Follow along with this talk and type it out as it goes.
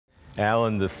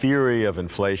Alan, the theory of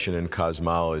inflation in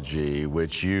cosmology,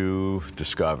 which you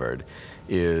discovered,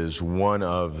 is one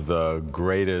of the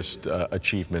greatest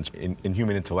achievements in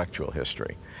human intellectual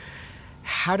history.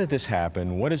 How did this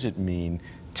happen? What does it mean?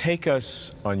 Take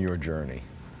us on your journey.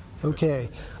 Okay.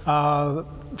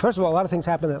 First of all, a lot of things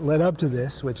happened that led up to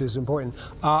this, which is important.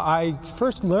 I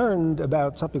first learned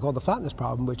about something called the flatness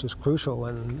problem, which is crucial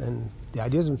in the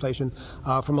ideas of inflation,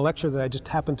 from a lecture that I just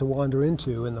happened to wander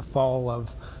into in the fall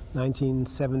of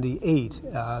 1978,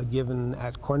 given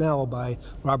at Cornell by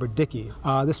Robert Dickey.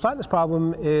 This flatness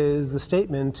problem is the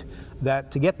statement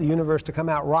that to get the universe to come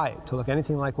out right, to look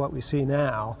anything like what we see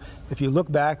now, if you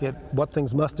look back at what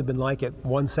things must have been like at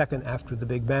 1 second after the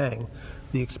Big Bang,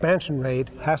 the expansion rate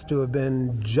has to have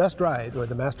been just right, or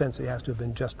the mass density has to have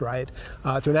been just right,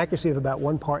 to an accuracy of about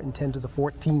 1 part in 10 to the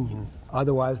 14.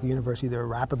 Otherwise, the universe either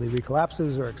rapidly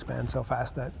recollapses or expands so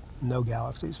fast that no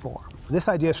galaxies form. This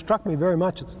idea struck me very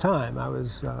much at the time. I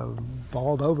was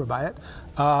bowled over by it,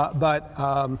 but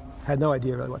had no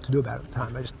idea really what to do about it at the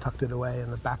time. I just tucked it away in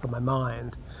the back of my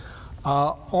mind.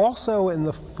 Also in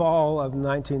the fall of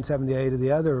 1978,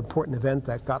 the other important event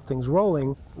that got things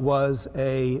rolling was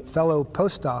a fellow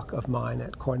postdoc of mine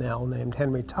at Cornell named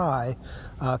Henry Tye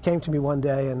came to me one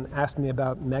day and asked me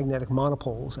about magnetic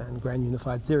monopoles and grand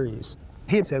unified theories.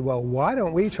 He had said, well, why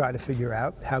don't we try to figure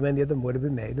out how many of them would have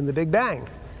been made in the Big Bang?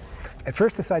 At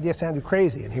first this idea sounded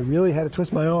crazy, and he really had to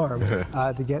twist my arm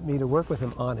to get me to work with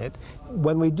him on it.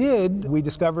 When we did, we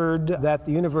discovered that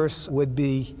the universe would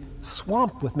be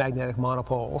swamped with magnetic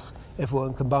monopoles if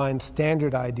one combined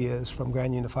standard ideas from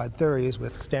grand unified theories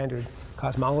with standard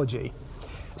cosmology.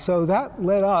 So that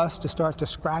led us to start to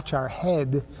scratch our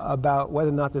head about whether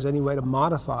or not there's any way to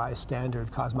modify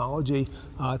standard cosmology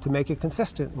to make it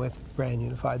consistent with grand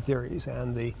unified theories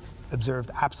and the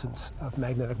observed absence of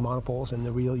magnetic monopoles in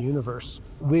the real universe.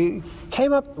 We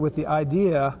came up with the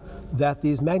idea that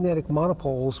these magnetic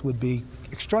monopoles would be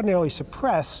extraordinarily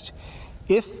suppressed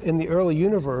if in the early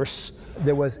universe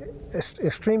there was an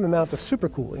extreme amount of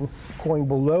supercooling, cooling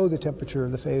below the temperature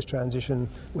of the phase transition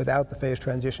without the phase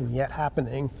transition yet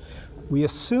happening. We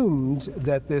assumed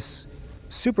that this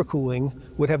supercooling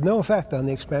would have no effect on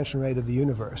the expansion rate of the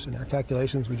universe. In our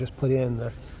calculations, we just put in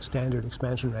the standard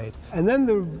expansion rate. And then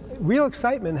the real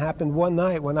excitement happened one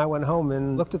night when I went home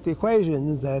and looked at the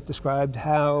equations that described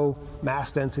how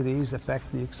mass densities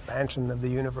affect the expansion of the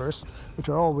universe, which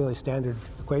are all really standard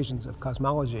equations of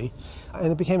cosmology.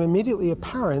 And it became immediately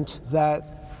apparent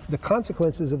that the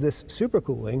consequences of this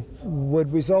supercooling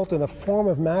would result in a form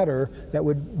of matter that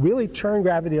would really turn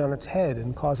gravity on its head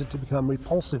and cause it to become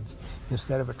repulsive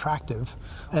instead of attractive,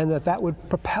 and that would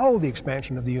propel the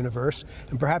expansion of the universe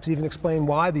and perhaps even explain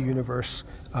why the universe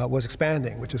was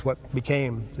expanding, which is what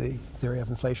became the theory of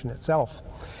inflation itself.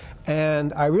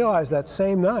 And I realized that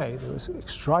same night, it was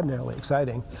extraordinarily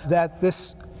exciting, that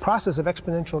this process of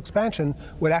exponential expansion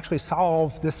would actually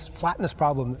solve this flatness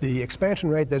problem. The expansion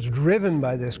rate that's driven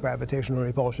by this gravitational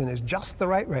repulsion is just the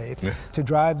right rate to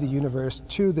drive the universe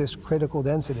to this critical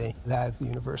density that the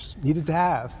universe needed to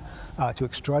have to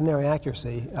extraordinary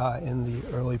accuracy in the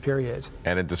early period.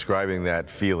 And in describing that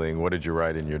feeling, what did you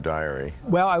write in your diary?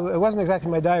 Well, it wasn't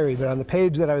exactly my diary, but on the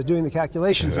page that I was doing the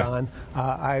calculations on,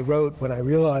 I wrote, when I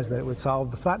realized that it would solve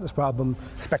the flatness problem,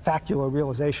 spectacular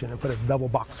realization, and put a double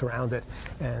box around it.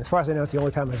 And as far as I know, it's the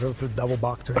only time I've ever put a double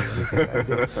box around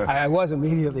anything. I was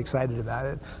immediately excited about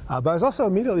it, but I was also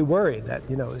immediately worried that,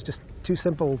 it was just too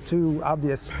simple, too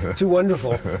obvious, too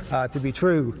wonderful to be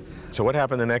true. So what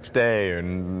happened the next day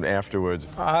and afterwards?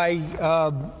 I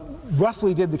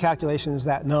roughly did the calculations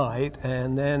that night,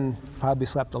 and then probably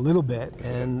slept a little bit,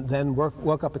 and then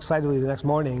woke up excitedly the next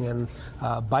morning and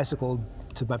bicycled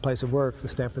to my place of work, the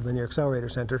Stanford Linear Accelerator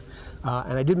Center,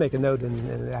 and I did make a note,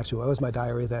 and it actually was my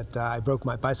diary, that I broke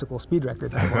my bicycle speed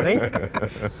record that morning.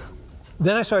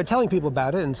 Then I started telling people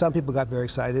about it, and some people got very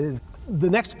excited. The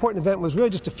next important event was really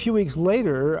just a few weeks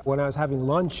later when I was having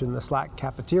lunch in the SLAC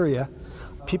cafeteria.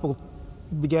 People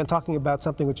began talking about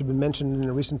something which had been mentioned in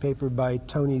a recent paper by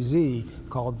Tony Z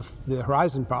called the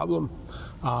horizon problem,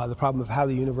 the problem of how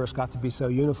the universe got to be so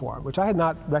uniform, which I had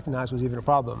not recognized was even a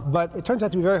problem. But it turns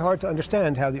out to be very hard to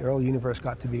understand how the early universe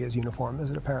got to be as uniform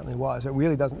as it apparently was. It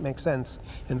really doesn't make sense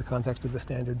in the context of the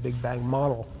standard Big Bang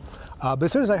model. But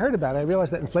as soon as I heard about it, I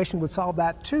realized that inflation would solve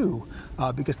that too,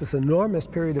 because this enormous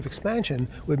period of expansion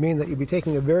would mean that you'd be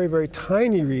taking a very, very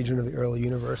tiny region of the early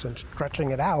universe and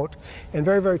stretching it out, and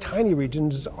very, very tiny regions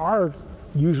are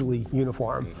usually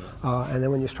uniform. And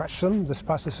then when you stretch them, this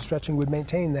process of stretching would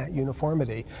maintain that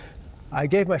uniformity. I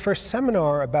gave my first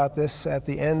seminar about this at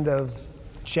the end of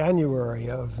January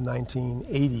of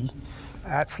 1980.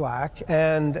 at SLAC,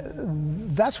 and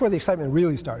that's where the excitement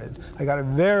really started. I got a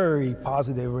very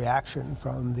positive reaction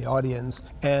from the audience,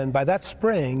 and by that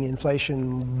spring,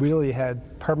 inflation really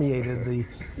had permeated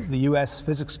the US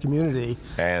physics community.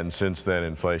 And since then,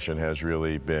 inflation has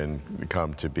really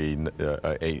come to be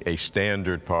a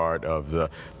standard part of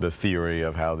the theory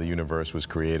of how the universe was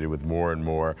created, with more and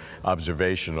more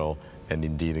observational and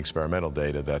indeed experimental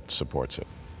data that supports it.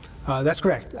 That's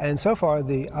correct. And so far,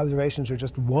 the observations are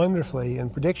just wonderfully in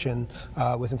prediction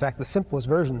with, in fact, the simplest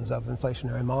versions of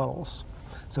inflationary models.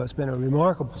 So it's been a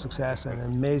remarkable success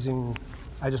and amazing.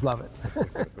 I just love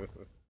it.